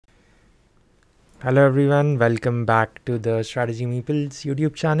Hello everyone, welcome back to the Strategy Meeples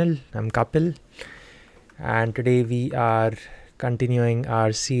YouTube channel. I'm Kapil, and today we are continuing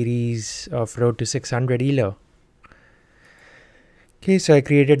our series of Road to 600 ELO. Okay, so I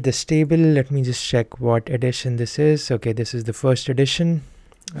created this table. Let me just check what edition this is. Okay, this is the first edition.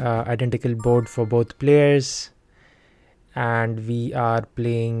 Identical board for both players, and we are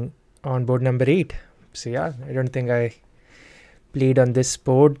playing on board number 8. So yeah, I don't think I played on this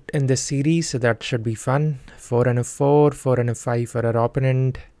board in this series, so that should be fun. 4 and a 4, 4 and a 5 for our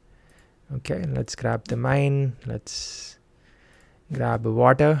opponent. Okay, let's grab the mine. Let's grab a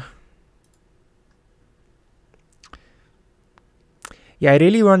water. Yeah, I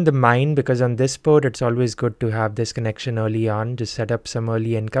really want the mine because on this board it's always good to have this connection early on, just set up some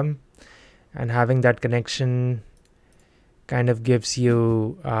early income, and having that connection kind of gives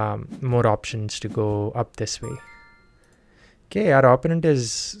you more options to go up this way. Okay, our opponent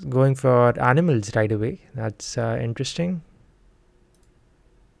is going for animals right away. That's interesting.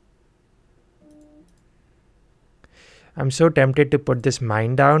 I'm so tempted to put this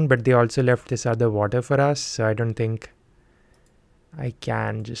mine down, but they also left this other water for us, so I don't think I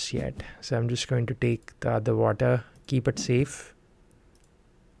can just yet. So I'm just going to take the other water, keep it safe.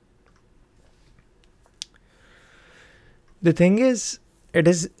 The thing is, it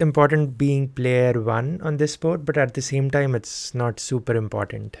is important being player 1 on this board, but at the same time, it's not super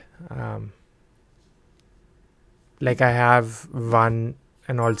important. Like I have won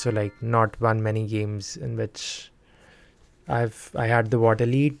and also like not won many games in which I had the water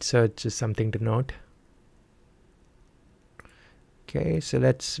lead, so it's just something to note. Okay, so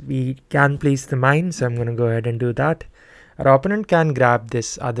we can place the mine, so I'm going to go ahead and do that. Our opponent can grab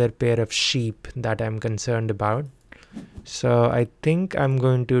this other pair of sheep that I'm concerned about. So I think I'm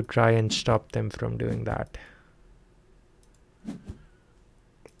going to try and stop them from doing that.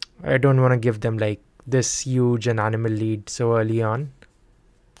 I don't want to give them like this huge an animal lead so early on.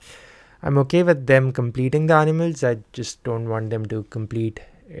 I'm okay with them completing the animals. I just don't want them to complete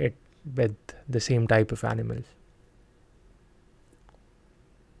it with the same type of animal.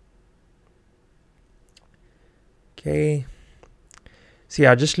 Okay. So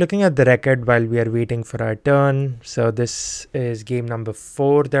yeah, just looking at the record while we are waiting for our turn. So this is game number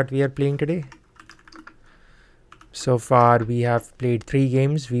 4 that we are playing today. So far we have played 3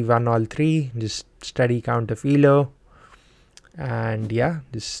 games. We won all 3. Just steady count of ELO. And yeah,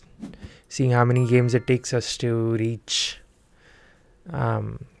 just seeing how many games it takes us to reach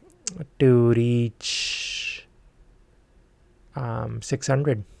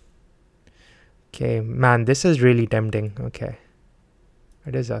 600. Okay, man, this is really tempting. Okay,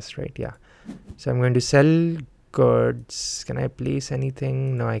 it is us, right? Yeah. So I'm going to sell goods. Can I place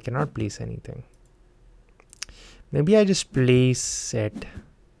anything? No, I cannot place anything. Maybe I just place it.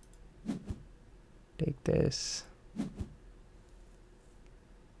 Take this.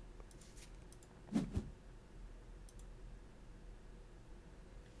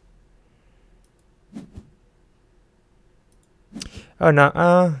 Oh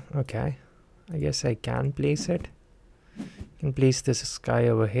no, okay. I guess I can place it. I can place this guy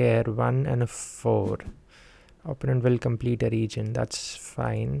over here. 1 and a 4. Opponent will complete a region. That's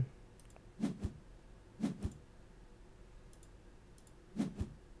fine.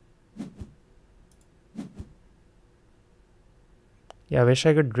 Yeah, I wish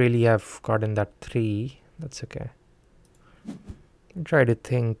I could really have gotten that 3. That's okay. I'll try to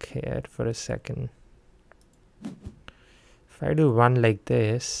think here for a second. If I do 1 like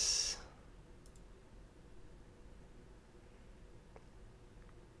this,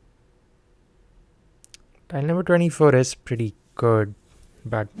 tile number 24 is pretty good,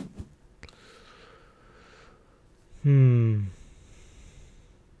 but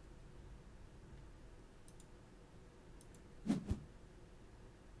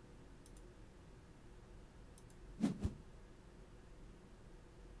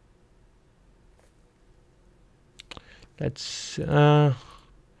let's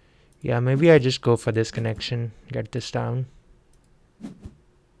yeah, maybe I just go for this connection, get this down. I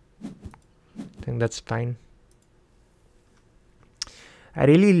think that's fine. I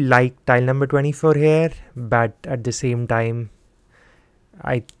really like tile number 24 here, but at the same time,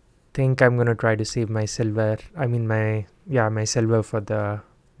 I think I'm gonna try to save my silver. I mean my silver for the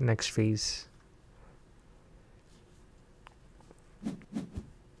next phase.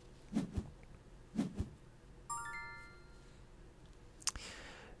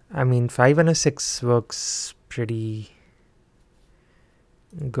 I mean 5 and a 6 works pretty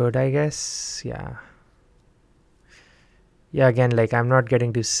good, I guess. Yeah, again, like I'm not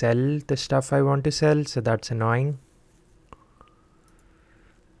getting to sell the stuff I want to sell, so that's annoying.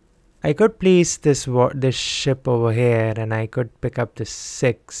 I could place this ship over here and I could pick up the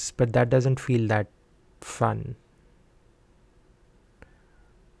 6, but that doesn't feel that fun.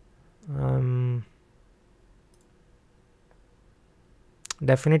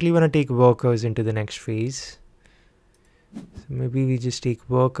 Definitely want to take workers into the next phase. So maybe we just take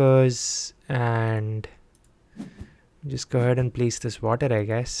workers and just go ahead and place this water, I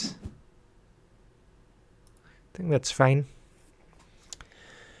guess. I think that's fine.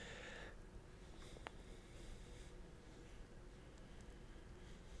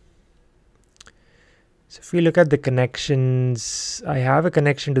 So if we look at the connections, I have a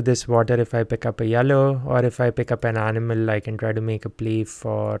connection to this water if I pick up a yellow, or if I pick up an animal, I can try to make a play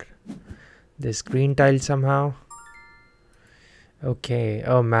for this green tile somehow. Okay,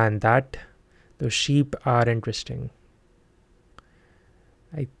 oh man, those sheep are interesting.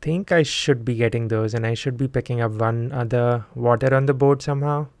 I think I should be getting those, and I should be picking up one other water on the board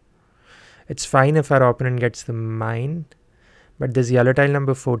somehow. It's fine if our opponent gets the mine. But this yellow tile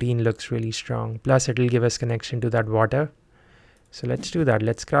number 14 looks really strong. Plus it will give us connection to that water. So let's do that.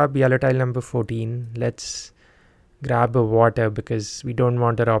 Let's grab yellow tile number 14. Let's grab a water because we don't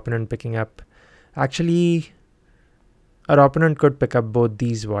want our opponent picking up. Actually, our opponent could pick up both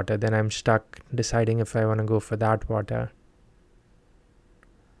these water. Then I'm stuck deciding if I want to go for that water.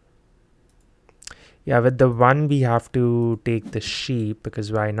 Yeah, with the 1 we have to take the sheep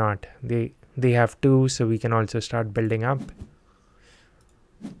because why not? They have 2, so we can also start building up.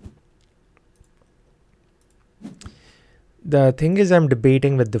 The thing is, I'm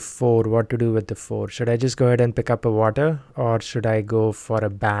debating with the 4 what to do with the 4. Should I just go ahead and pick up a water, or should I go for a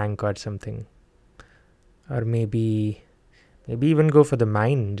bank or something? Or maybe even go for the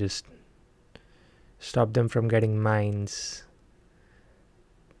mine, just stop them from getting mines.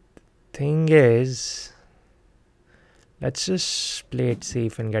 Thing is, let's just play it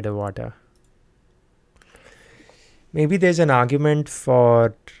safe and get a water. Maybe there's an argument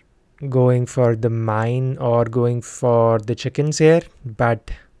for going for the mine or going for the chickens here,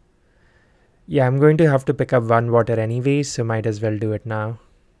 but yeah, I'm going to have to pick up 1 water anyway, so might as well do it now.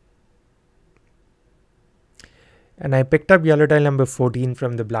 And I picked up yellow tile number 14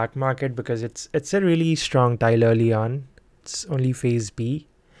 from the black market because it's a really strong tile early on. It's only phase B,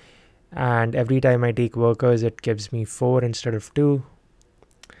 and every time I take workers it gives me 4 instead of 2,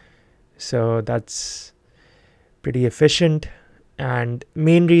 so that's pretty efficient. And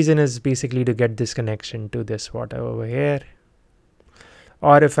main reason is basically to get this connection to this water over here.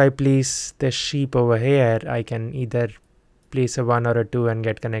 Or if I place this sheep over here, I can either place a 1 or a 2 and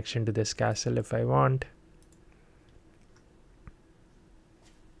get connection to this castle if I want.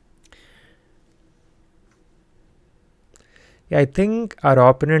 Yeah, I think our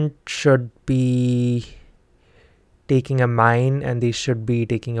opponent should be taking a mine and they should be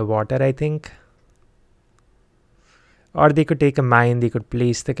taking a water, I think. Or they could take a mine, they could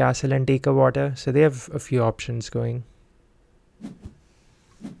place the castle and take a water. So they have a few options going.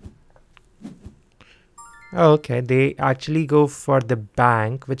 Oh, okay, they actually go for the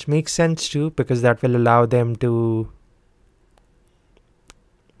bank, which makes sense too, because that will allow them to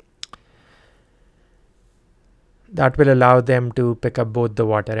pick up both the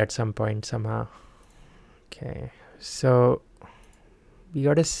water at some point somehow. Okay, so we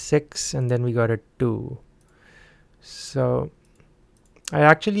got a 6 and then we got a 2. So I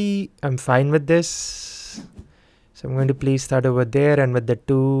actually am fine with this. So I'm going to place that over there, and with the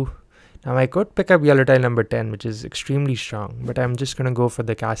 2, now I could pick up yellow tile number 10, which is extremely strong, but I'm just going to go for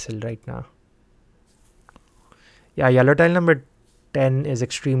the castle right now. Yeah, yellow tile number 10 is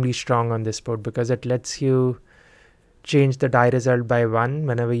extremely strong on this board because it lets you change the die result by 1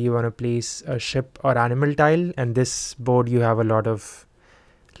 whenever you want to place a ship or animal tile. And this board you have a lot of,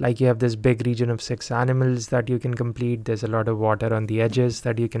 like you have this big region of 6 animals that you can complete. There's a lot of water on the edges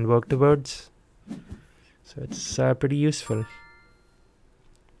that you can work towards. So it's pretty useful.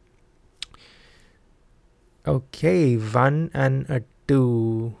 Okay, 1 and a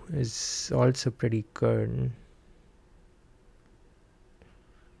 2 is also pretty good.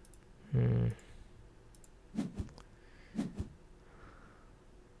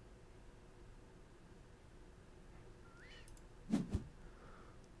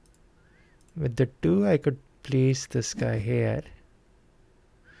 With the 2, I could place this guy here.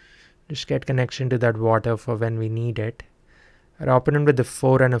 Just get connection to that water for when we need it. Our opponent with the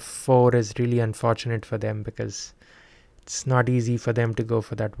 4 and a 4 is really unfortunate for them because it's not easy for them to go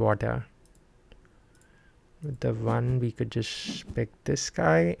for that water. With the 1, we could just pick this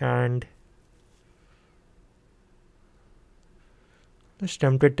guy, and I'm just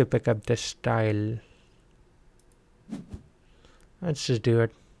tempted to pick up this tile. Let's just do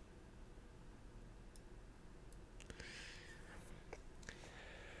it.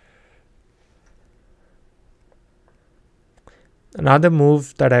 Another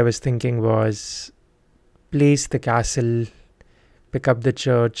move that I was thinking was place the castle, pick up the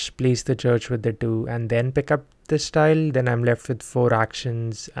church, place the church with the 2, and then pick up this tile. Then I'm left with 4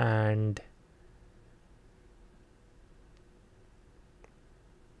 actions and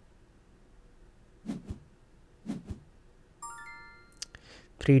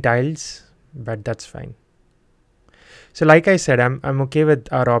three tiles, but that's fine. So like I said, I'm okay with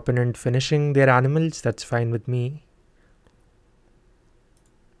our opponent finishing their animals. That's fine with me.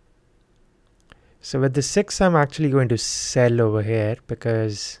 So with the 6, I'm actually going to sell over here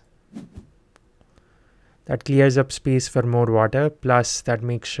because that clears up space for more water. Plus that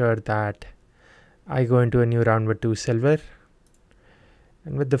makes sure that I go into a new round with 2 silver.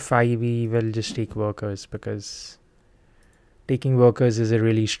 And with the 5, we will just take workers because taking workers is a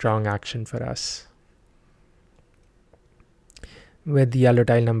really strong action for us. With the yellow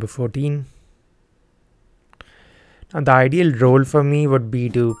tile number 14. Now the ideal role for me would be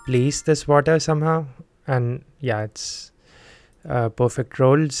to place this water somehow. And yeah, it's perfect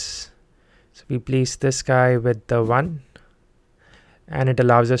rolls. So we place this guy with the 1. And it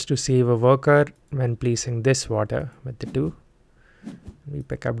allows us to save a worker when placing this water with the 2. We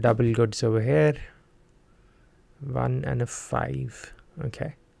pick up double goods over here. 1 and a 5.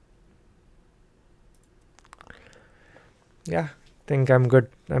 Okay. Yeah, I think I'm good.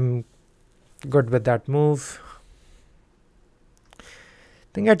 I'm good with that move.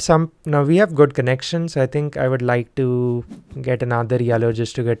 I think now we have good connections. I think I would like to get another yellow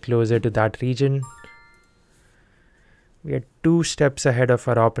just to get closer to that region. We are 2 steps ahead of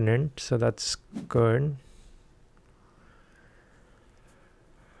our opponent, so that's good.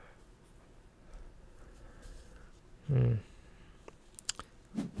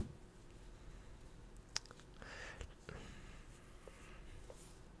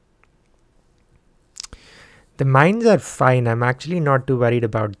 The mines are fine. I'm actually not too worried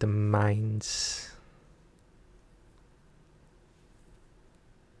about the mines.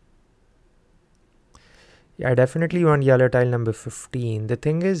 Yeah, I definitely want yellow tile number 15. The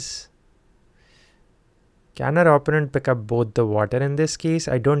thing is, can our opponent pick up both the water in this case?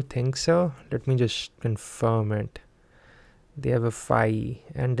 I don't think so. Let me just confirm it. They have a 5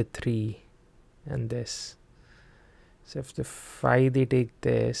 and a 3 and this. So if the 5 they take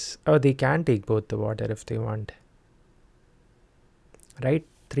this. Oh, they can take both the water if they want. Right?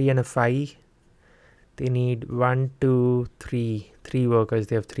 3 and a 5. They need 1, 2, 3. 3 workers.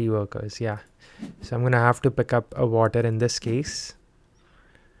 They have 3 workers. Yeah. So I'm going to have to pick up a water in this case.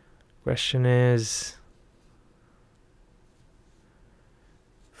 Question is,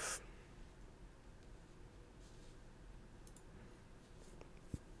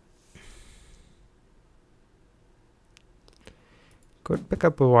 could pick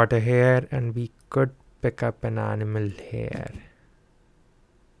up a water here and we could pick up an animal here.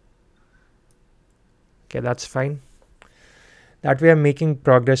 Okay, that's fine. That way I'm making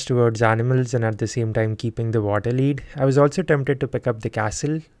progress towards animals and at the same time keeping the water lead. I was also tempted to pick up the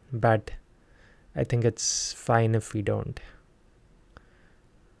castle, but I think it's fine if we don't.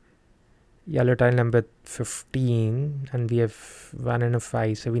 Yellow tile number 15 and we have 1 and a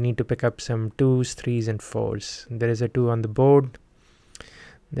 5, so we need to pick up some 2s, 3s and 4s. There is a 2 on the board.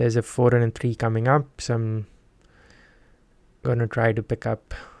 There's a 4 and a 3 coming up, so I'm gonna try to pick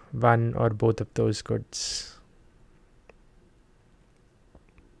up 1 or both of those goods.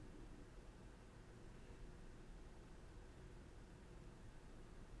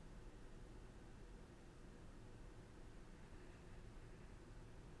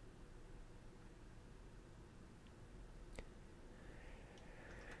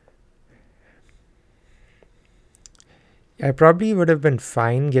 I probably would have been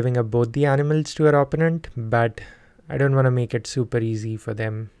fine giving up both the animals to our opponent, but I don't want to make it super easy for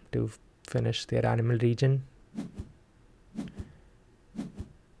them to finish their animal region.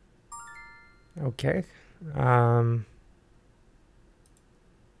 Okay.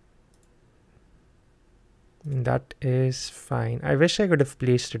 That is fine. I wish I could have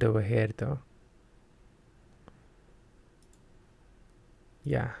placed it over here though.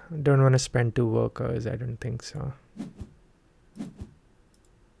 Yeah, don't want to spend 2 workers. I don't think so.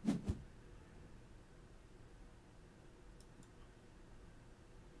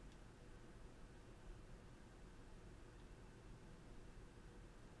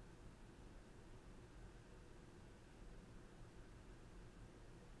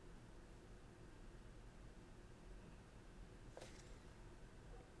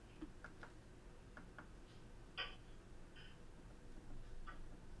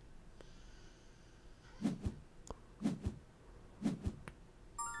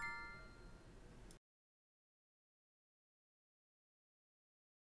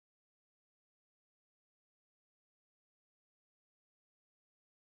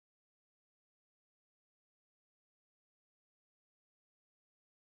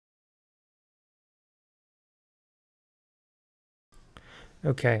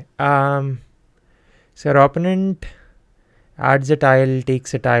 Okay. So our opponent adds a tile,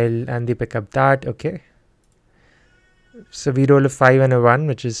 takes a tile, and they pick up that. Okay. So we roll a 5 and a 1,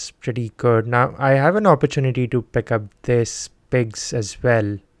 which is pretty good. Now I have an opportunity to pick up this pigs as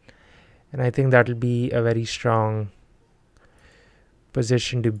well. And I think that'll be a very strong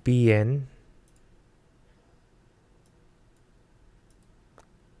position to be in.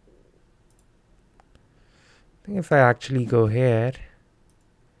 I think if I actually go here,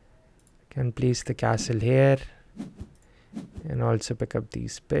 I can place the castle here and also pick up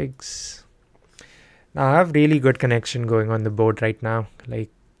these pigs. Now I have really good connection going on the board right now. Like,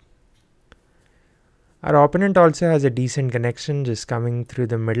 our opponent also has a decent connection just coming through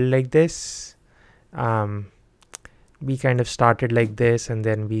the middle like this. We kind of started like this and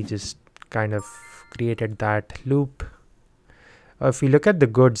then we just kind of created that loop. If we look at the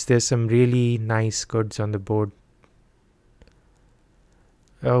goods, there's some really nice goods on the board.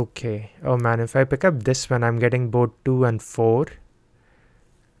 Okay. Oh man, if I pick up this one, I'm getting both 2 and 4.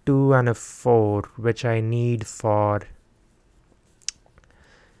 2 and a 4, which I need for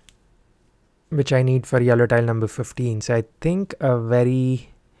yellow tile number 15. So I think a very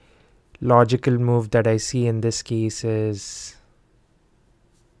logical move that I see in this case is,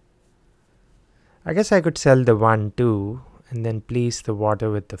 I guess I could sell the 1 too and then place the water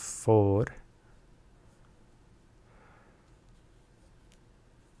with the 4.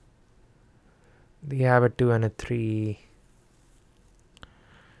 They have a 2 and a 3.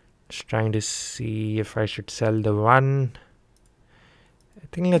 Just trying to see if I should sell the 1. I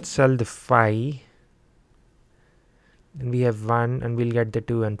think let's sell the 5. And we have 1 and we'll get the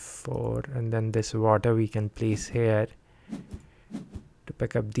 2 and 4. And then this water we can place here to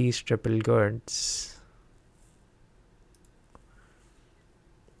pick up these triple goods.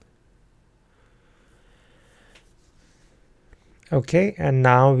 Okay, and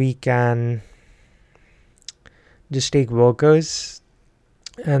now we can just take workers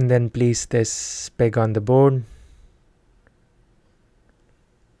and then place this pig on the board.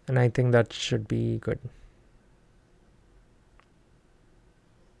 And I think that should be good.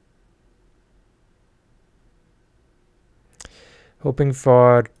 Hoping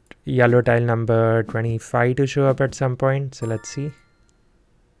for yellow tile number 25 to show up at some point. So let's see.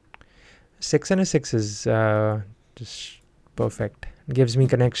 6 and a 6 is just perfect. It gives me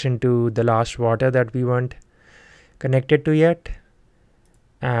connection to the last water that we weren't connected to yet.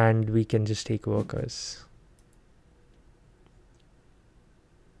 And we can just take workers.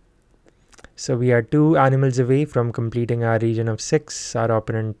 So we are 2 animals away from completing our region of 6. Our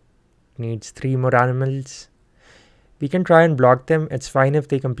opponent needs 3 more animals. We can try and block them. It's fine if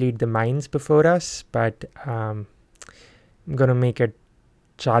they complete the mines before us, but I'm going to make it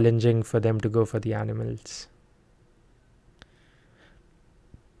challenging for them to go for the animals.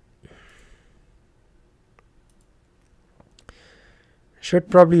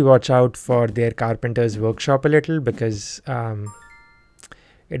 Should probably watch out for their carpenter's workshop a little because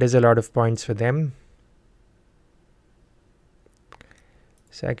it is a lot of points for them.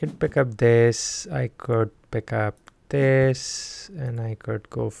 So I could pick up this, I could pick up this, and I could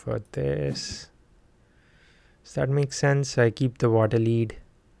go for this. Does that make sense? I keep the water lead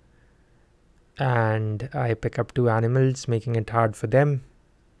and I pick up 2 animals, making it hard for them.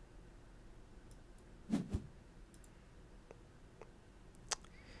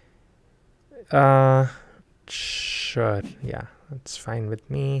 Sure, yeah, that's fine with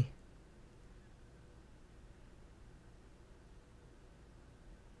me.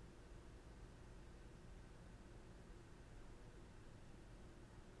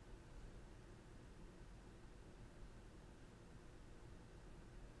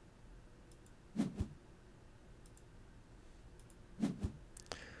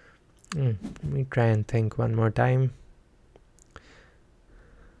 Let me try and think one more time.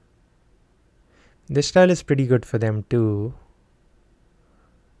 This style is pretty good for them too.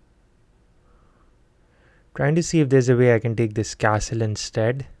 Trying to see if there's a way I can take this castle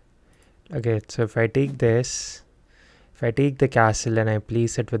instead. Okay, so if I take this, if I take the castle and I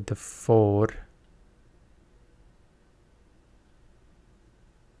place it with the 4,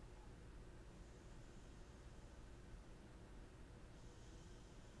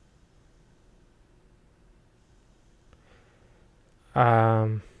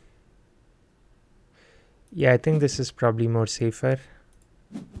 yeah, I think this is probably more safer.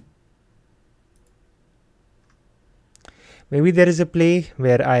 Maybe there is a play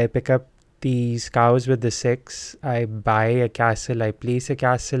where I pick up these cows with the 6, I buy a castle, I place a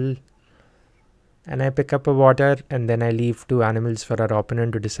castle, and I pick up a water, and then I leave 2 animals for our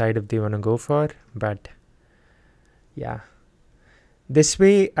opponent to decide if they want to go for. But yeah, This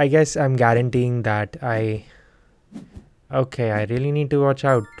way, I guess I'm guaranteeing that Okay, I really need to watch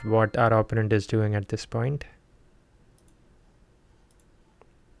out what our opponent is doing at this point.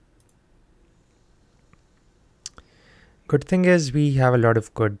 Good thing is we have a lot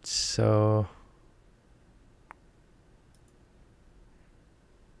of goods, so...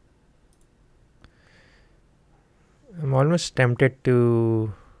 I'm almost tempted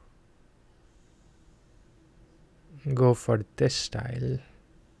to go for this style.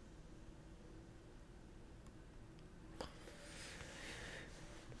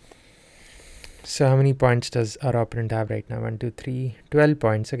 So how many points does our opponent have right now? 1, 2, 3, 12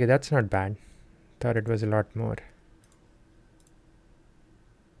 points. Okay, that's not bad. Thought it was a lot more.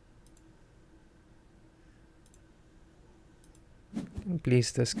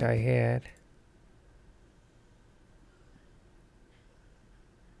 Place this guy here.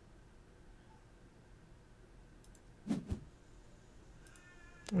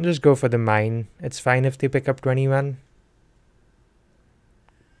 I'll just go for the mine. It's fine if they pick up 21.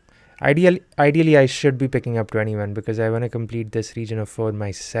 Ideally, I should be picking up 21 because I want to complete this region of 4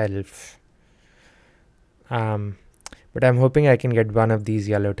 myself. But I'm hoping I can get one of these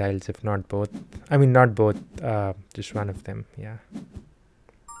yellow tiles, if not both. I mean, not both, just one of them, yeah.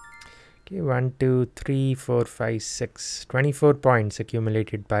 Okay, 1, 2, 3, 4, 5, 6. 24 points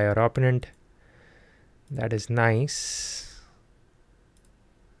accumulated by our opponent. That is nice.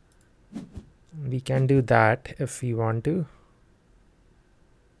 We can do that if we want to.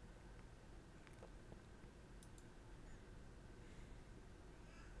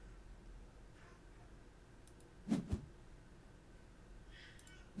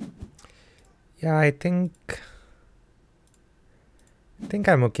 Yeah, I think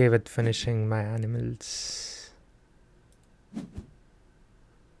I'm okay with finishing my animals.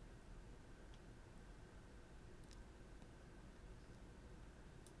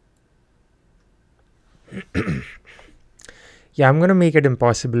 Yeah, I'm gonna make it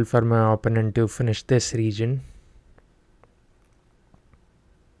impossible for my opponent to finish this region.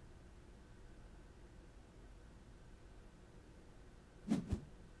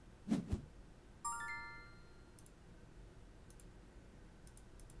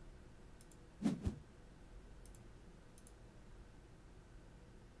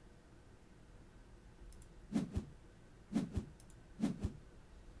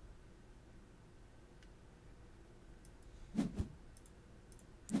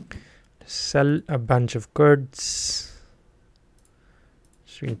 Sell a bunch of goods.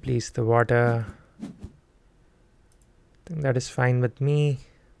 Just replace the water. I think that is fine with me.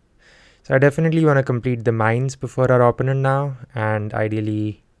 So I definitely want to complete the mines before our opponent now, and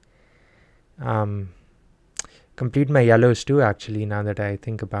ideally complete my yellows too, actually, now that I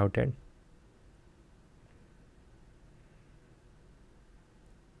think about it.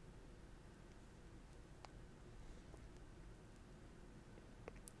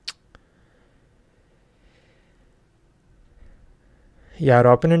 Yeah, our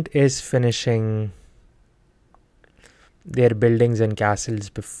opponent is finishing their buildings and castles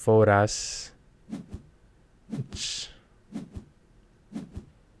before us.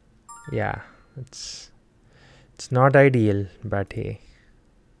 Yeah, it's not ideal, but hey,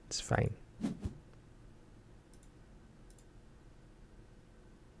 it's fine.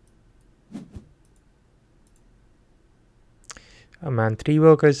 Oh man, 3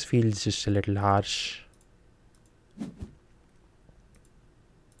 workers feels just a little harsh.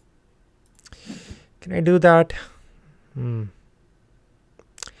 Can I do that? I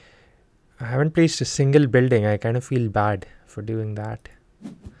haven't placed a single building. I kind of feel bad for doing that.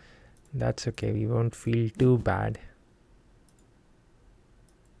 That's okay. We won't feel too bad.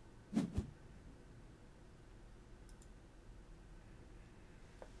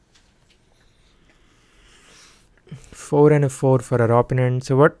 Four and a 4 for our opponent.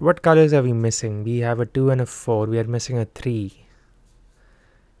 So what colors are we missing? We have a 2 and a 4. We are missing a 3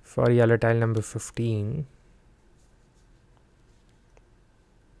 for yellow tile number 15.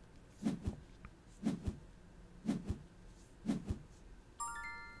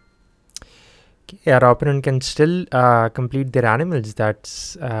 Okay, our opponent can still complete their animals.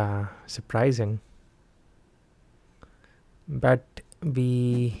 That's surprising. But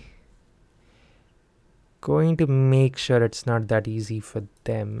we going to make sure it's not that easy for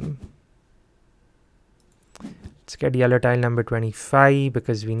them. Let's get yellow tile number 25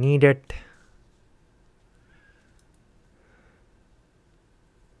 because we need it.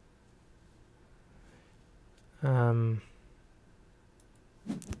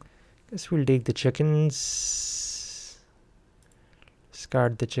 Guess we'll take the chickens.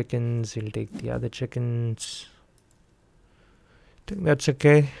 Discard the chickens. We'll take the other chickens. think that's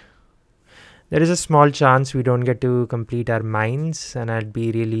okay. There is a small chance we don't get to complete our mines, and I'd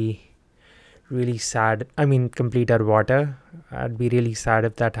be really sad. I mean, complete our water. I'd be really sad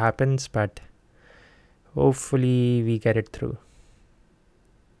if that happens, but hopefully we get it through.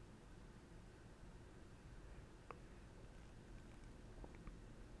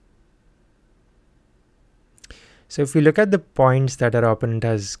 So if we look at the points that our opponent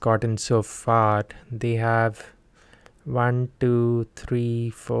has gotten so far, they have 1, 2, 3,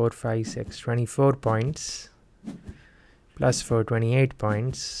 4, 5, 6, 24 points. Plus 4, 28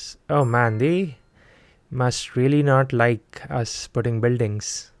 points. Oh man, they must really not like us putting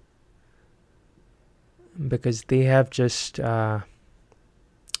buildings. Because they have just,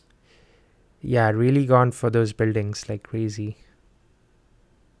 really gone for those buildings like crazy.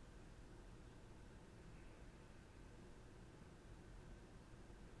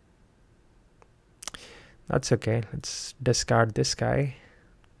 That's okay. Let's discard this guy.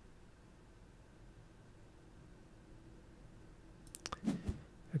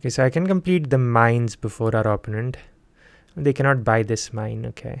 Okay, so I can complete the mines before our opponent. They cannot buy this mine,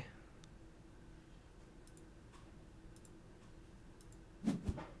 okay.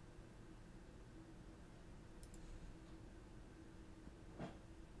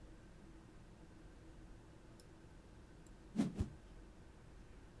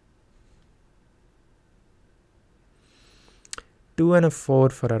 Two and a 4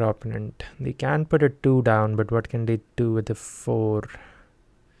 for our opponent. They can put a 2 down, but what can they do with the 4?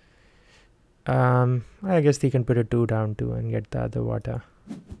 I guess they can put a 2 down too and get the other water.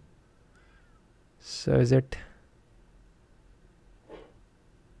 So is it?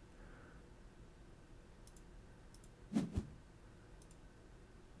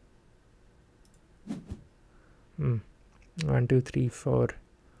 One, 2, 3, 4.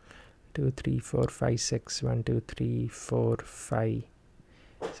 2, 3, 4, 5, 6. 1, 2, 3, 4, 5,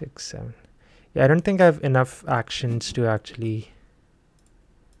 6, 7. Yeah, I don't think I have enough actions to actually.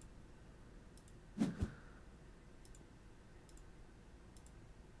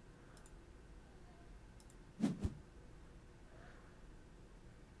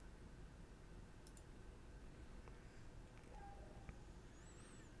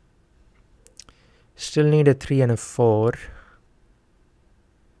 Still need a 3 and a 4.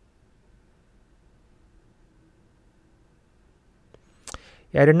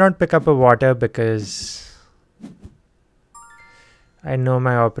 Yeah, I did not pick up a water because I know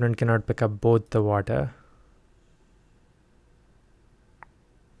my opponent cannot pick up both the water.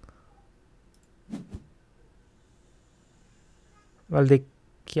 Well, they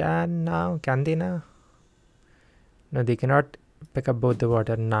can now. Can they now? No, they cannot pick up both the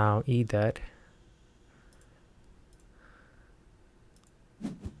water now either.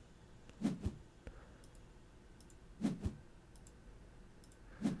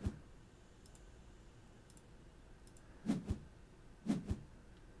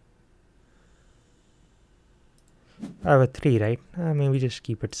 I have a 3, right? Maybe just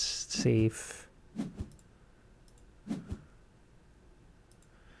keep it safe.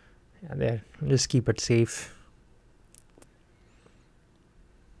 Yeah, there. Just keep it safe.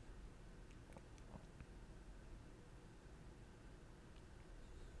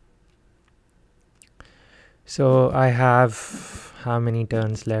 So I have how many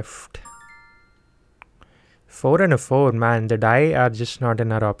turns left? 4 and a 4, man. The die are just not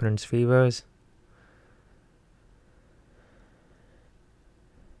in our opponent's favors.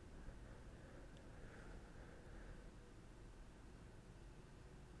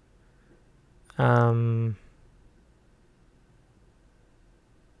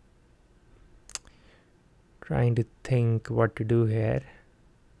 Trying to think what to do here.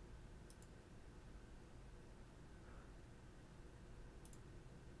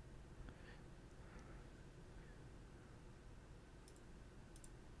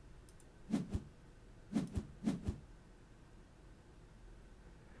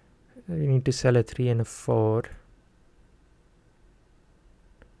 We need to sell a 3 and a 4.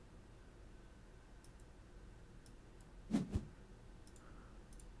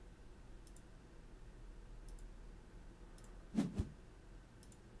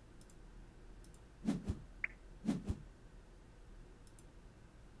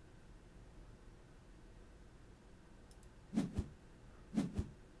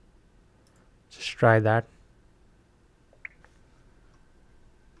 Just try that.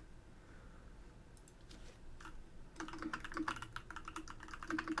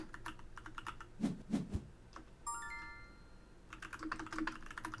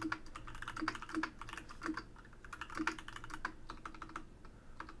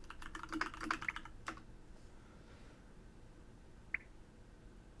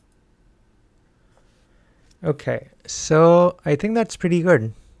 Okay, so I think that's pretty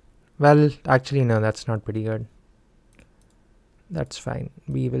good. Well, actually, no, that's not pretty good. That's fine.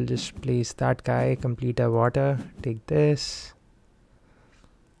 We will just place that guy, complete our water, take this.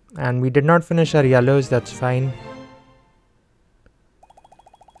 And we did not finish our yellows, that's fine.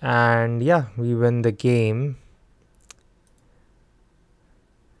 And yeah, we win the game.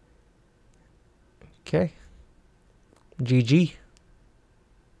 Okay. GG.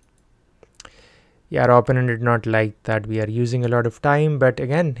 Yeah, our opponent did not like that we are using a lot of time, but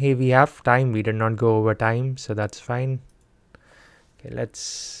again, hey, we have time. We did not go over time, so that's fine. Okay,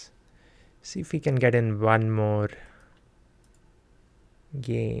 let's see if we can get in one more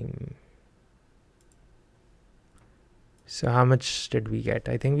game. So how much did we get?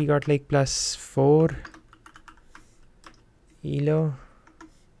 I think we got like +4 ELO.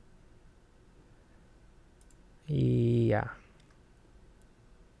 Yeah.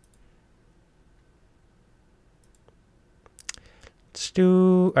 Let's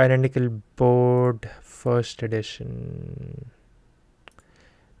do identical board first edition.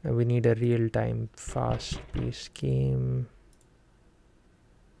 Now we need a real-time fast-paced game.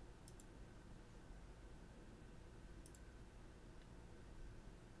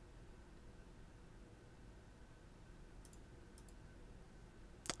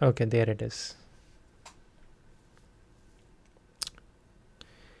 Okay, there it is.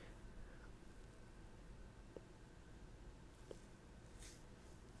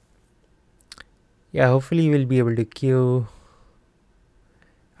 Yeah, hopefully we'll be able to queue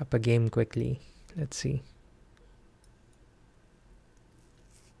up a game quickly. Let's see.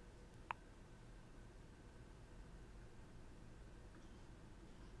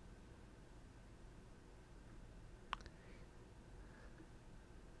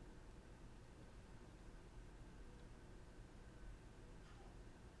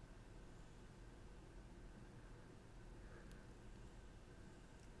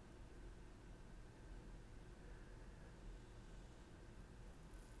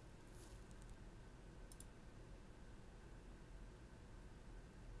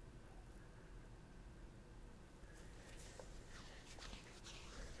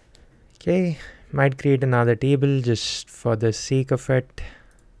 Okay, might create another table just for the sake of it.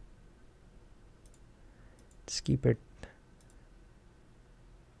 Let's keep it.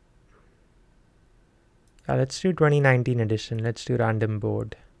 Let's do 2019 edition. Let's do random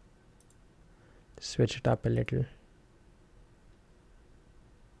board. Switch it up a little.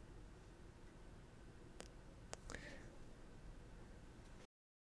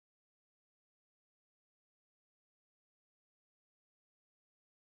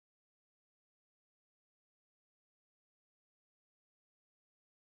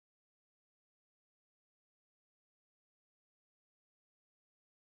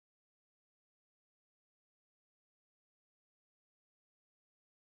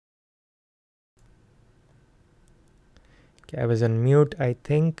 Okay, I was on mute, I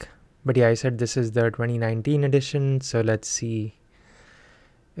think. But yeah, I said this is the 2019 edition, so let's see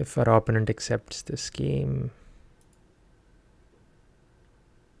if our opponent accepts this game.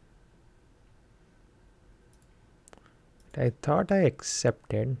 I thought I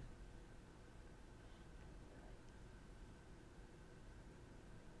accepted.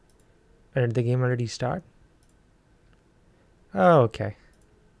 Did the game already start? Oh, okay.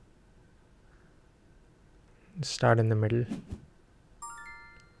 Start in the middle.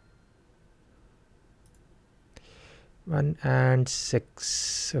 1 and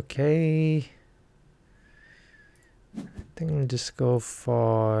 6. Okay. I think I'll just go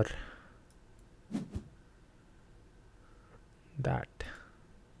for that.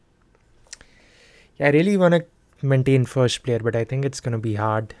 Yeah, I really want to maintain first player, but I think it's going to be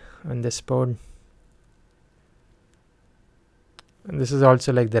hard on this board. And this is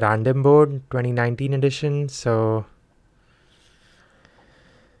also like the random board, 2019 edition, so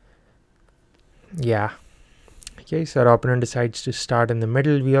yeah. Okay, so our opponent decides to start in the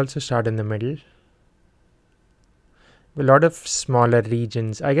middle. We also start in the middle. A lot of smaller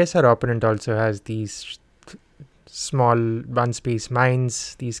regions. I guess our opponent also has these small one space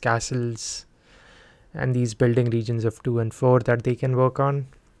mines, these castles, and these building regions of 2 and 4 that they can work on.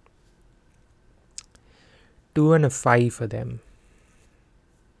 2 and a 5 for them.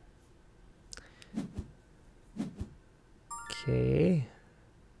 Okay.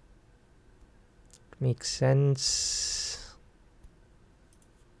 Makes sense.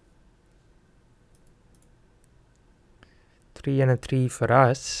 3 and a 3 for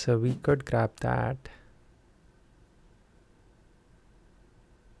us, so we could grab that.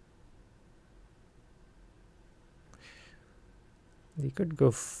 We could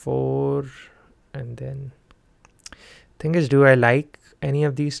go 4 and then Thing is, do I like any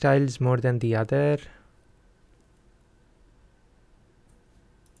of these tiles more than the other?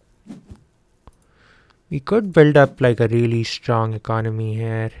 We could build up like a really strong economy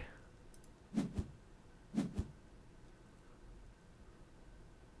here.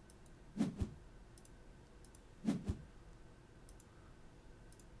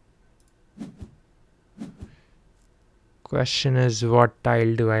 Question is, what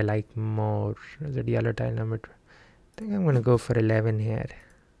tile do I like more? Is it yellow tile number 2? I think I'm going to go for 11 here.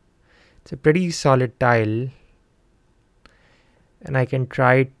 It's a pretty solid tile. And I can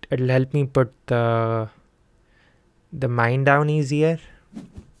try it. It'll help me put the mine down easier.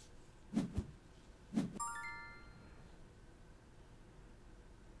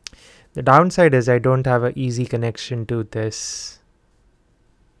 The downside is I don't have an easy connection to this.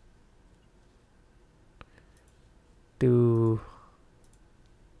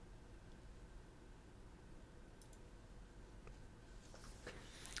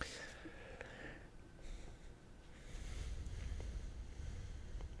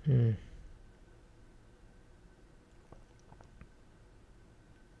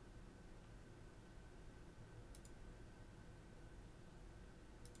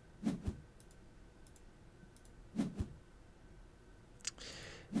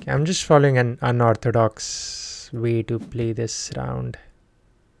 Okay, I'm just following an unorthodox way to play this round.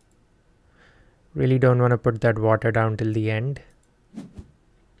 Really don't want to put that water down till the end.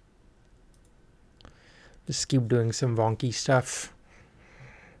 Just keep doing some wonky stuff.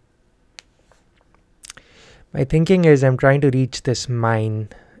 My thinking is I'm trying to reach this mine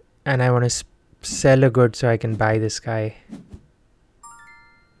and I want to sell a good so I can buy this guy.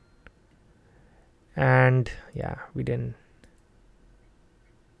 And yeah, we didn't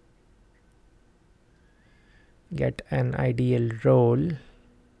get an ideal roll.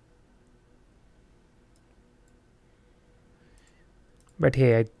 But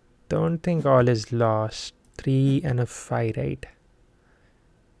hey, I don't think all is lost. 3 and a 5, right?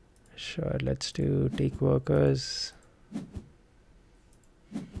 Sure, let's do take workers.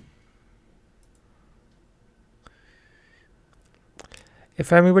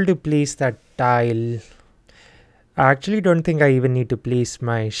 If I'm able to place that tile, I actually don't think I even need to place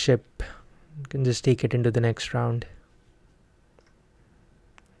my ship. I can just take it into the next round.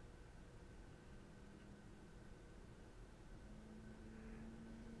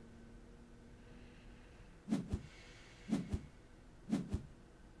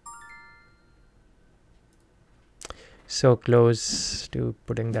 So close to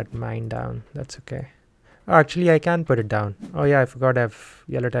putting that mine down. That's okay. Oh, actually, I can put it down. Oh yeah, I forgot I have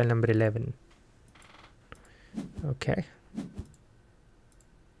yellow tile number 11. Okay.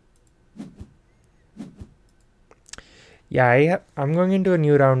 Yeah, I'm going into a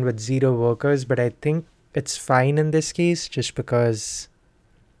new round with 0 workers, but I think it's fine in this case just because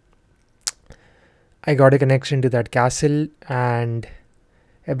I got a connection to that castle and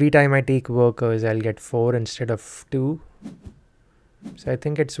every time I take workers, I'll get 4 instead of 2. So I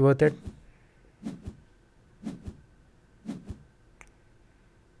think it's worth it.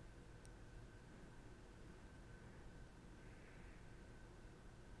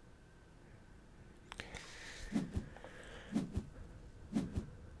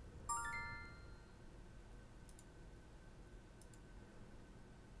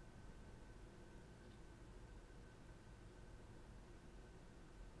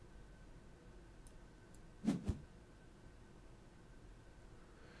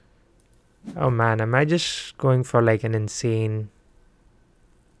 Oh man, am I just going for like an insane...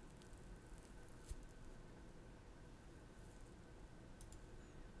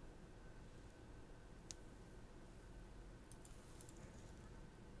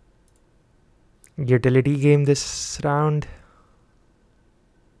 utility game this round?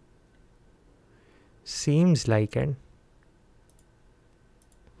 Seems like it.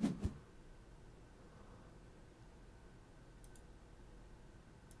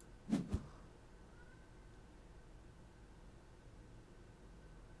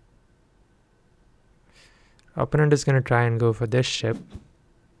 Opponent is going to try and go for this ship.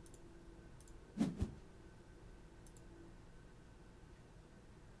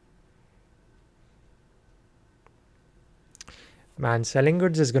 Man, selling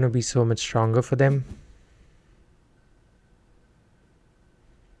goods is going to be so much stronger for them.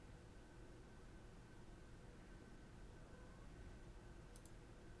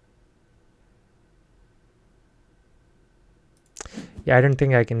 Yeah, I don't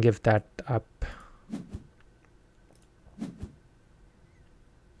think I can give that up.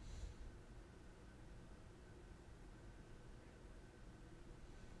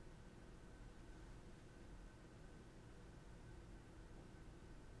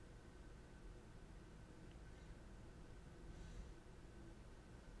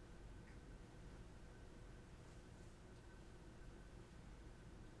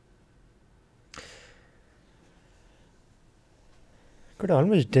 Could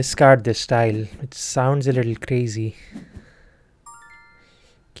almost discard this tile. It sounds a little crazy.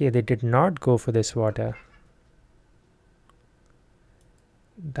 Okay, they did not go for this water.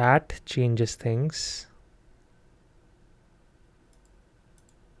 That changes things.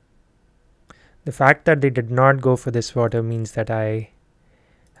 The fact that they did not go for this water means that I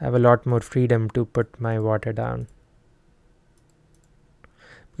have a lot more freedom to put my water down.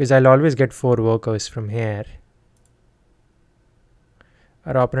 Because I'll always get 4 workers from here.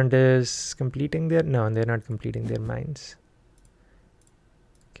 Our opponent is completing their... No, they're not completing their mines.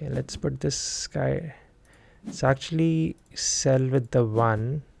 Okay, let's put this guy... Let's actually sell with the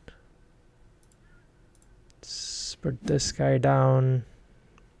 1. Let's put this guy down.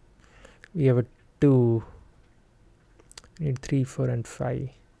 We have a 2. We need 3, 4, and 5.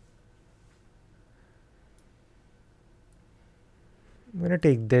 I'm going to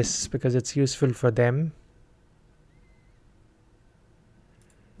take this because it's useful for them.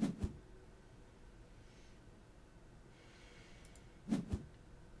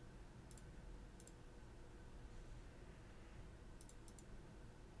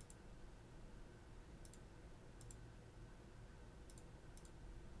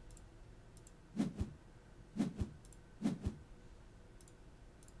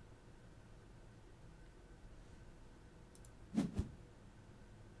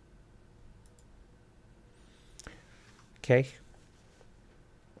 Okay.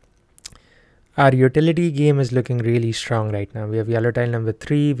 Our utility game is looking really strong right now. We have yellow tile number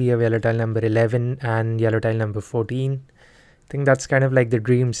 3, we have yellow tile number 11, and yellow tile number 14. I think that's kind of like the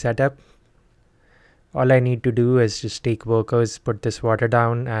dream setup. All I need to do is just take workers, put this water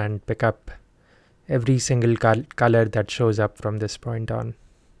down, and pick up every single color that shows up from this point on.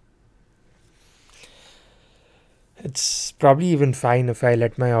 It's probably even fine if I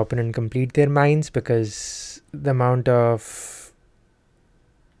let my opponent complete their mines, because the amount of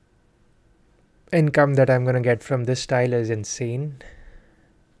income that I'm going to get from this tile is insane.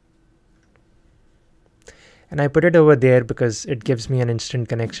 And I put it over there because it gives me an instant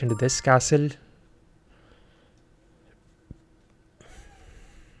connection to this castle.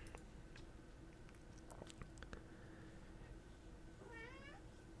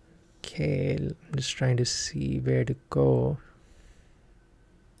 Okay, I'm just trying to see where to go.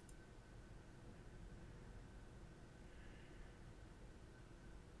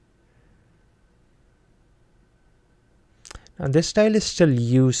 Now this tile is still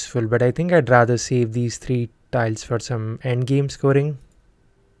useful, but I think I'd rather save these 3 tiles for some endgame scoring.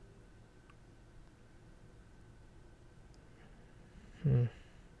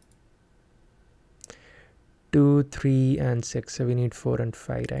 Two, 3, and 6. So we need 4 and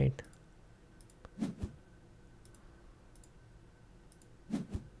 5, right?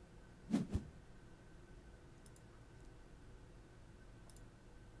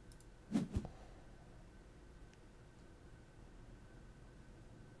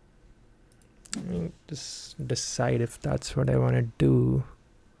 Let me just decide if that's what I want to do.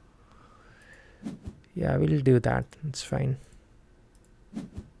 Yeah, we'll do that. It's fine.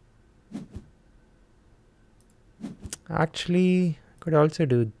 Actually, I could also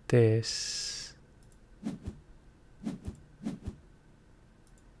do this.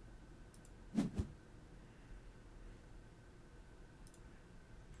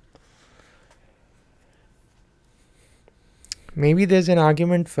 Maybe there's an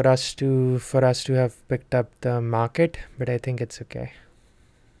argument for us to have picked up the market, but I think it's okay.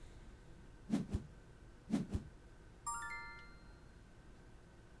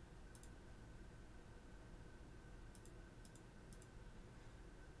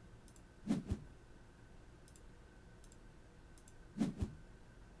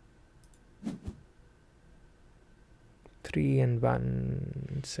 Three and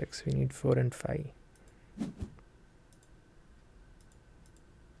 1, 6. We need 4 and 5.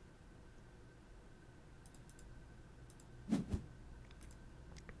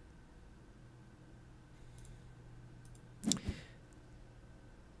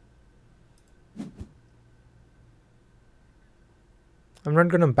 I'm not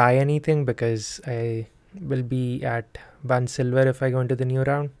going to buy anything because I will be at 1 silver if I go into the new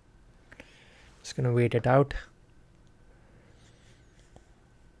round. Just going to wait it out.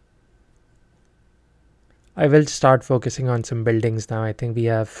 I will start focusing on some buildings now. I think we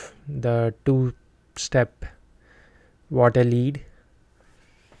have the 2-step water lead.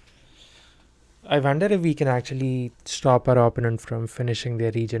 I wonder if we can actually stop our opponent from finishing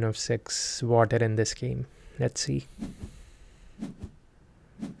their region of 6 water in this game. Let's see.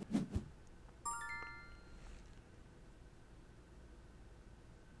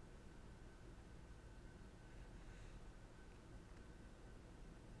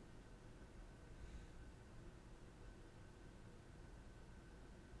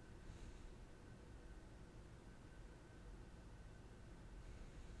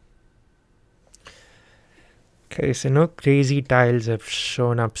 Okay, so no crazy tiles have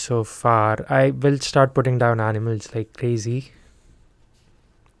shown up so far. I will start putting down animals like crazy.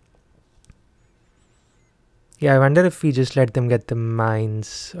 Yeah, I wonder if we just let them get the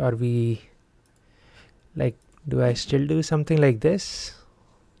mines, or we, like, do I still do something like this?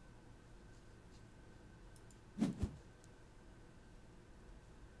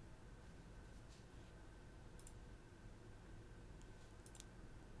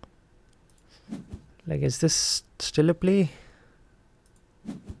 Like, is this still a play?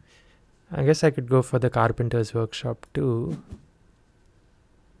 I guess I could go for the carpenter's workshop too.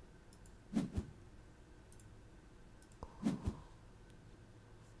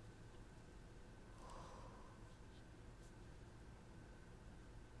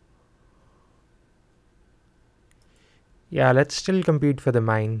 Yeah, let's still compete for the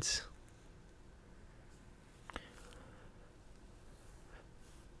mines.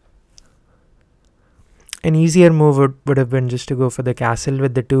 An easier move would have been just to go for the castle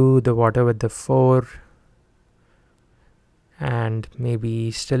with the 2, the water with the 4, and maybe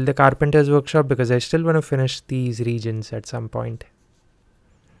still the carpenter's workshop, because I still want to finish these regions at some point.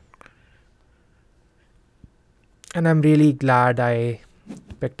 And I'm really glad I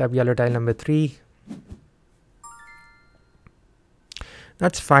picked up yellow tile number 3.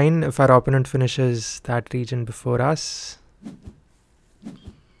 That's fine if our opponent finishes that region before us.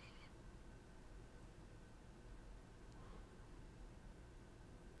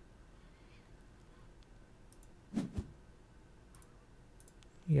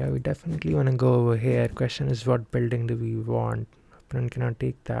 Yeah, we definitely want to go over here. Question is, what building do we want? Opponent cannot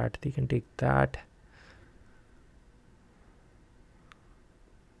take that. They can take that.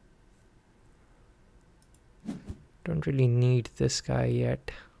 Don't really need this guy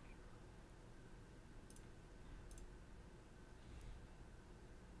yet.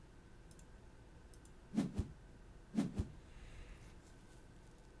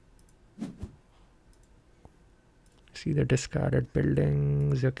 See the discarded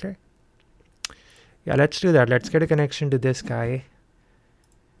buildings. Okay. Yeah, let's do that. Let's get a connection to this guy.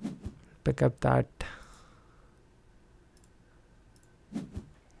 Pick up that.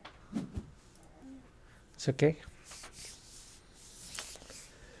 It's okay.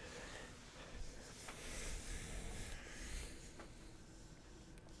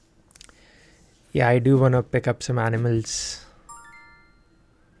 Yeah, I do want to pick up some animals.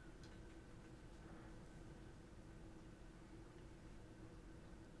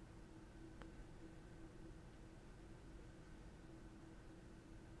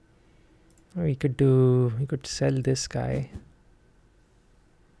 We could sell this guy.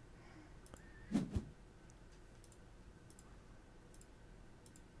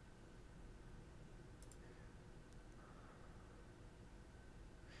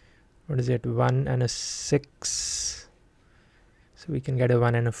 What is it? 1 and a 6. So we can get a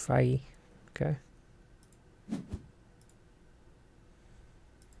 1 and a 5. Okay.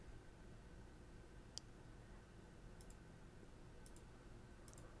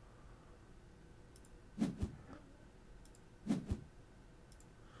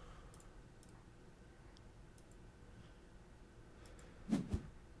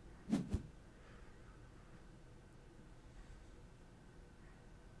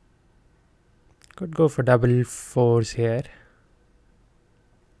 Could go for double 4s here.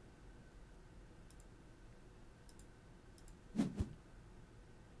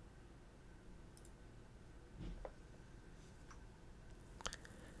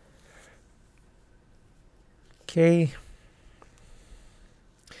 Okay.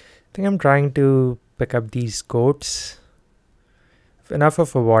 I think I'm trying to pick up these goats. Enough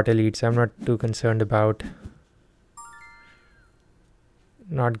of a water lead, so I'm not too concerned about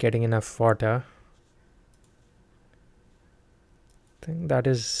not getting enough water. I think that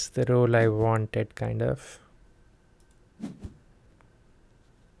is the role I wanted, kind of.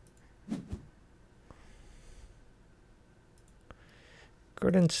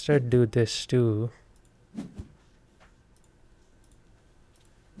 Could instead do this too.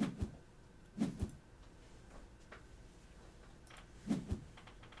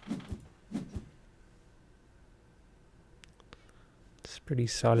 It's pretty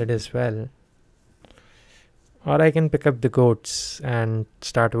solid as well. Or I can pick up the goats and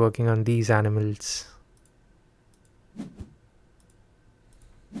start working on these animals. I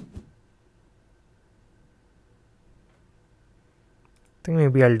think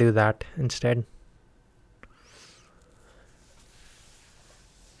maybe I'll do that instead.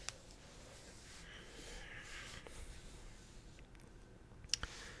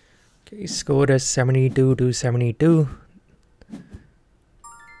 Okay, score is 72 to 72.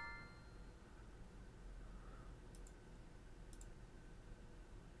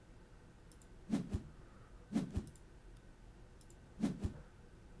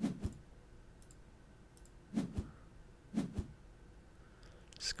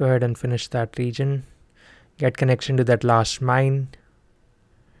 Let's go ahead and finish that region. Get connection to that last mine.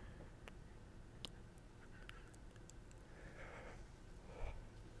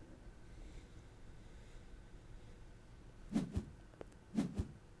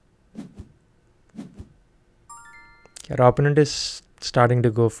 Our opponent is starting to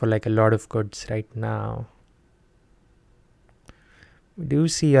go for like a lot of goods right now. We do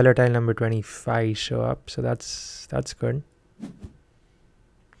see yellow tile number 25 show up, so that's good.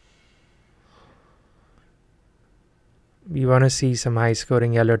 We want to see some high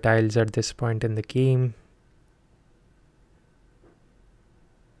scoring yellow tiles at this point in the game.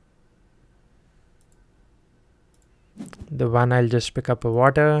 The 1 I'll just pick up a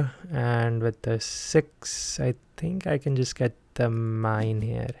water, and with the 6 I think I can just get the mine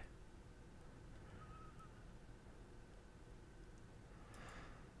here.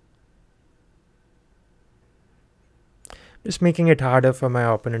 Just making it harder for my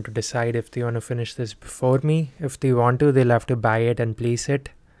opponent to decide if they want to finish this before me. If they want to, they'll have to buy it and place it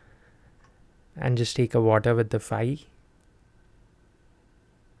and just take a water with the 5.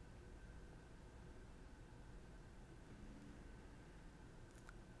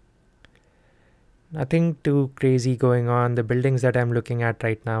 Nothing too crazy going on. The buildings that I'm looking at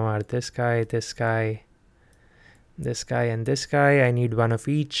right now are this guy, this guy, this guy, and this guy. I need 1 of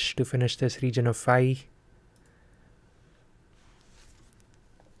each to finish this region of 5.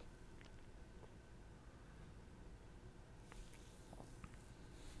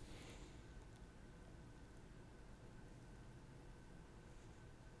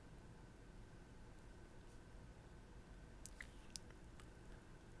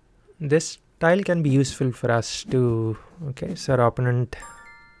 This tile can be useful for us too. Okay, so our opponent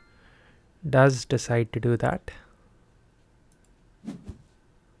does decide to do that.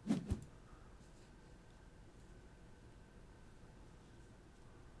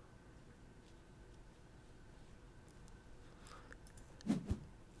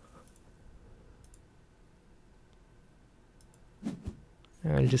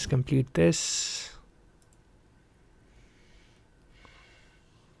 I'll just complete this.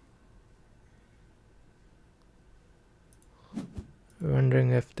 Wondering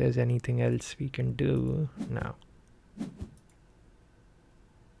if there's anything else we can do now.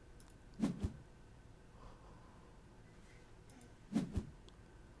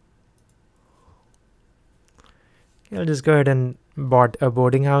 I'll just go ahead and bought a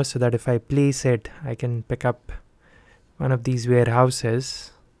boarding house so that if I place it, I can pick up one of these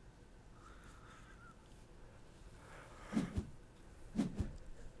warehouses.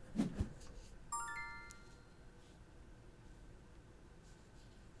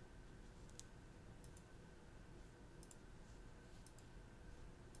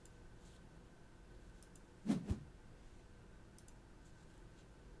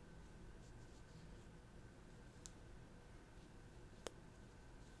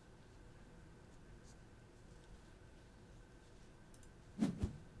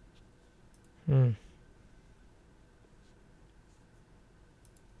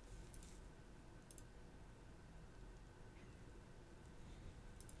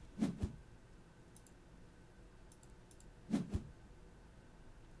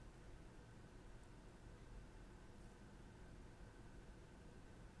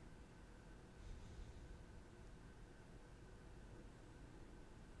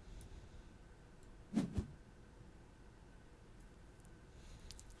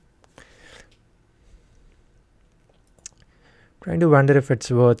 Trying to wonder if it's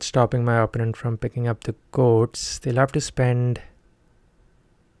worth stopping my opponent from picking up the goats. They'll have to spend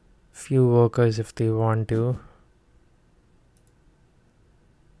few workers if they want to.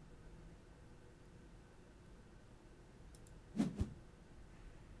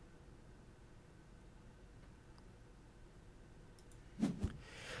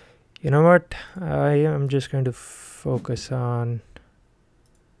 You know what? I am just going to focus on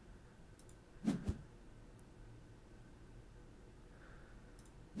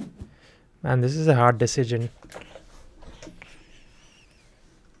man, this is a hard decision.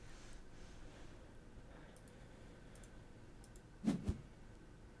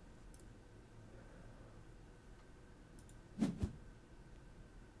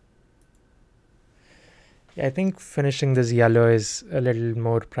 Yeah, I think finishing this yellow is a little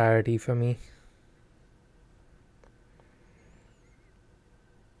more priority for me.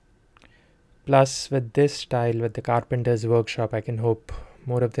 Plus, with this tile, with the carpenter's workshop, I can hope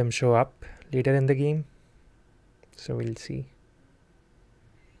more of them show up later in the game. So we'll see.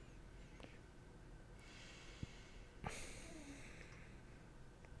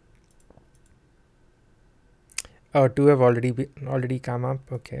 Oh, two have already come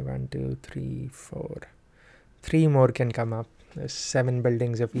up. Okay, 1, 2, 3, 4. 3 more can come up. There's 7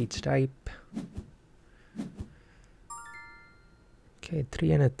 buildings of each type. Okay,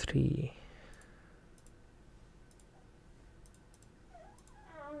 3 and a 3.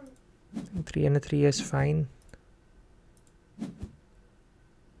 I think 3 and a 3 is fine.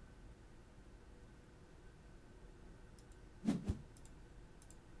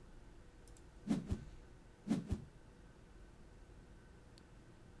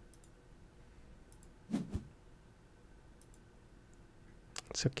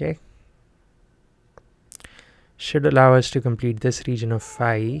 It's okay. Should allow us to complete this region of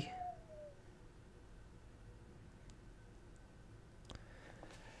 5.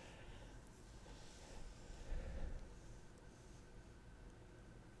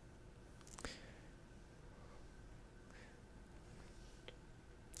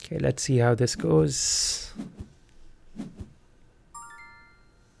 Okay, let's see how this goes.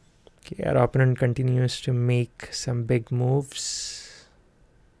 Okay, our opponent continues to make some big moves.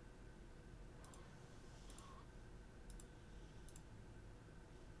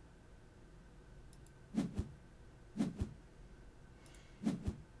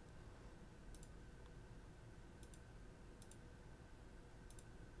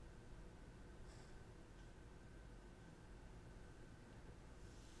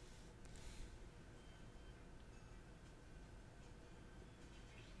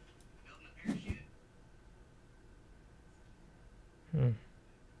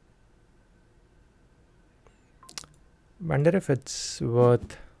 Wonder if it's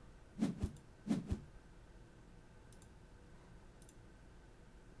worth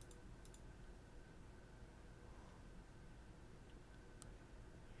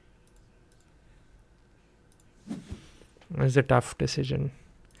it's a tough decision.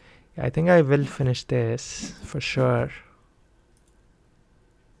 Yeah, I think I will finish this for sure.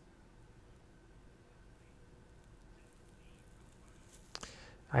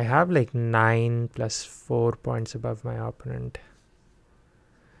 I have like 9 plus 4 points above my opponent.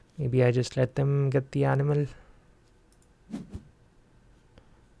 Maybe I just let them get the animal.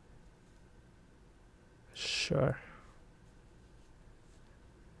 Sure.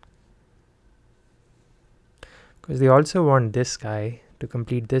 Because they also want this guy to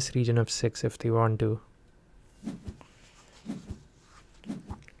complete this region of 6 if they want to.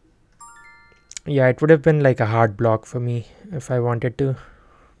 Yeah, it would have been like a hard block for me if I wanted to.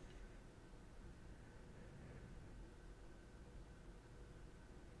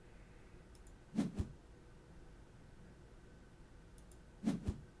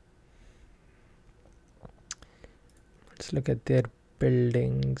 Let's look at their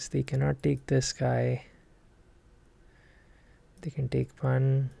buildings. They cannot take this guy. They can take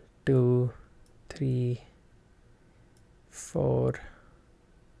 1, 2, 3, 4,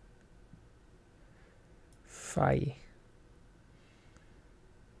 5.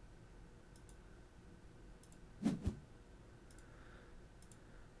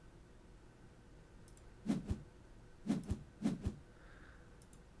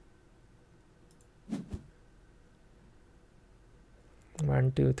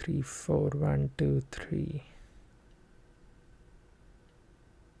 One, two, three, 4. 1, 2, 3.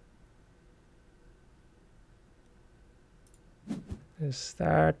 Is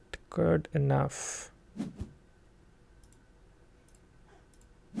that good enough?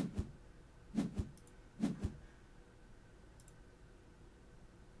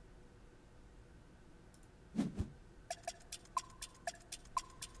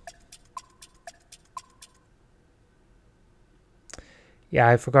 Yeah,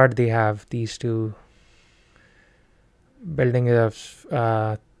 I forgot they have these two building of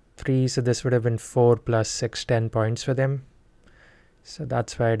 3, so this would have been 4 plus 6, 10 points for them. So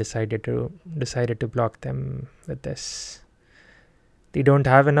that's why I decided to block them with this. They don't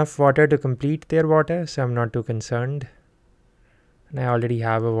have enough water to complete their water, so I'm not too concerned. And I already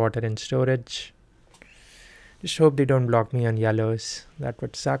have a water in storage. Just hope they don't block me on yellows. That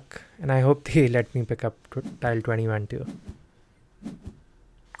would suck. And I hope they let me pick up tile 21 too.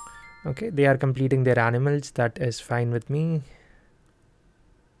 Okay, they are completing their animals. That is fine with me.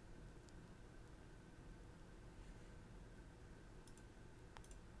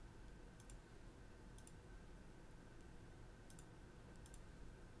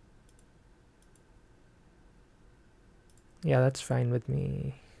 Yeah, that's fine with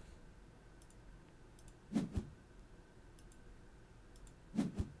me.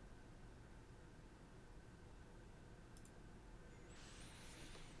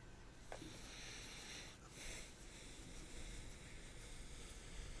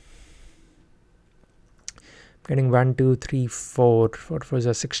 Getting 1, 2, 3, 4. 4 was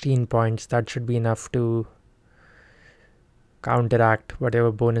a 16 points. That should be enough to counteract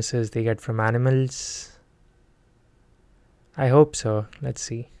whatever bonuses they get from animals. I hope so. Let's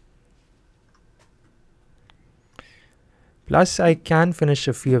see. Plus, I can finish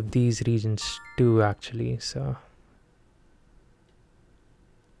a few of these regions too, actually. So.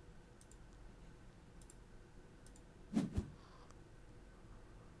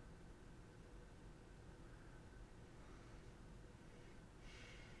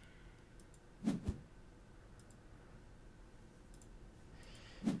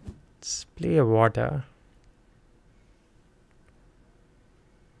 Let's play a water.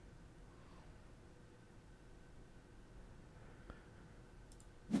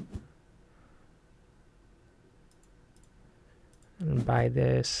 And buy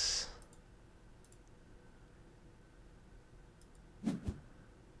this.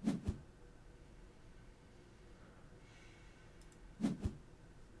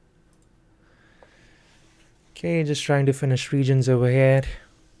 Okay, just trying to finish regions over here.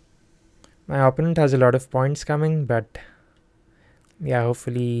 My opponent has a lot of points coming, but yeah,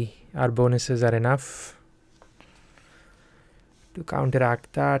 hopefully our bonuses are enough to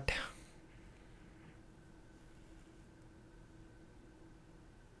counteract that.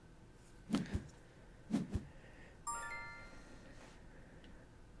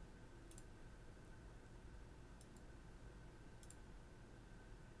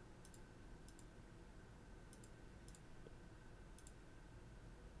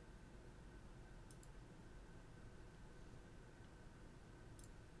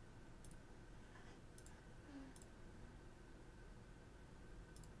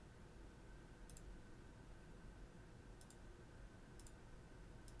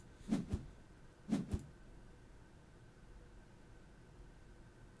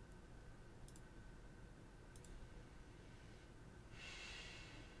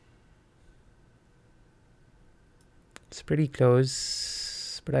 It's pretty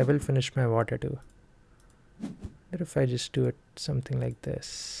close, but I will finish my water too. What if I just do it something like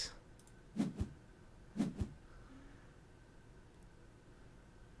this?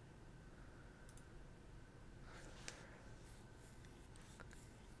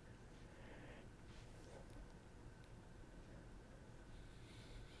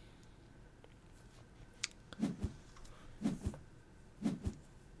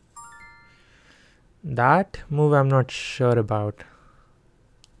 That move I'm not sure about.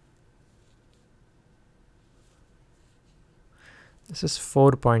 This is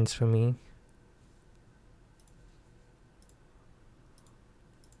 4 points for me.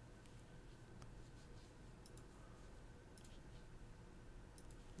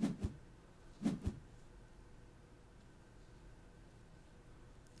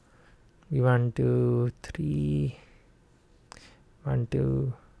 We 1, 2, 3. 1,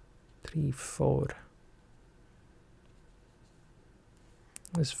 2, 3, 4.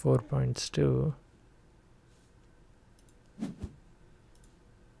 There's 4 points too.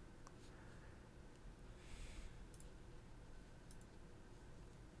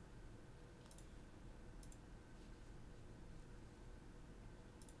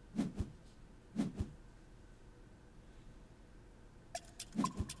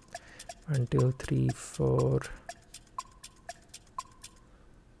 One, two, three, 4.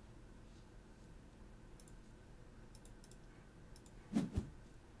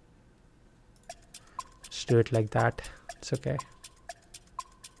 Just do it like that. It's okay.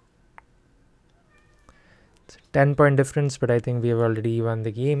 It's a 10-point difference, but I think we have already won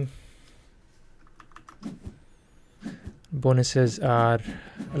the game. Bonuses are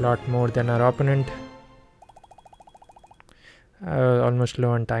a lot more than our opponent. Almost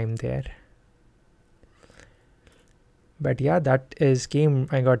low on time there. But yeah, that is game.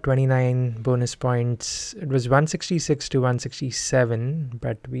 I got 29 bonus points. It was 166 to 167,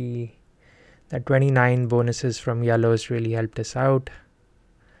 but that 29 bonuses from yellows really helped us out.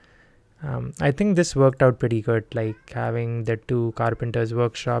 I think this worked out pretty good, like having the 2 carpenters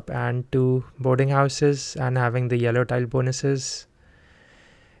workshop and 2 boarding houses and having the yellow tile bonuses.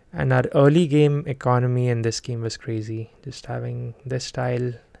 And our early game economy in this game was crazy. Just having this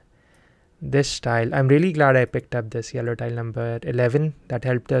tile. I'm really glad I picked up this yellow tile number 11. That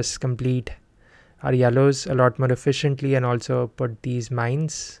helped us complete our yellows a lot more efficiently and also put these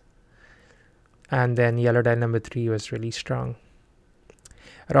mines. And then yellow tile number 3 was really strong.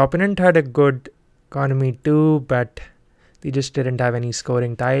 Our opponent had a good economy too, but they just didn't have any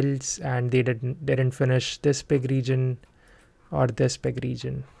scoring tiles, and they didn't finish this big region or this big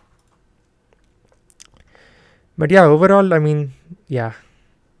region. But yeah, overall, I mean, yeah.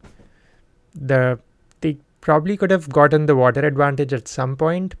 They probably could have gotten the water advantage at some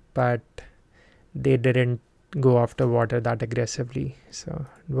point, but they didn't go after water that aggressively, so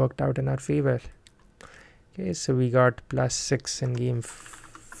it worked out in our favor. Okay, so we got +6 in game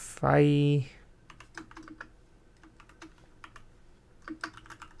 5.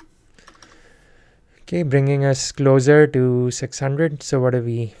 Okay, bringing us closer to 600. So what are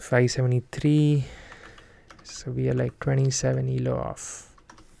we? 573. So we are like 27 ELO off.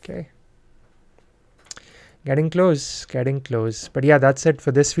 Okay. Getting close. But yeah, that's it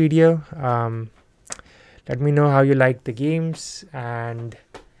for this video. Let me know how you like the games, and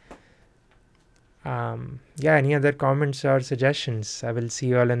yeah, any other comments or suggestions. I will see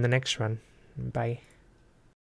you all in the next one. Bye.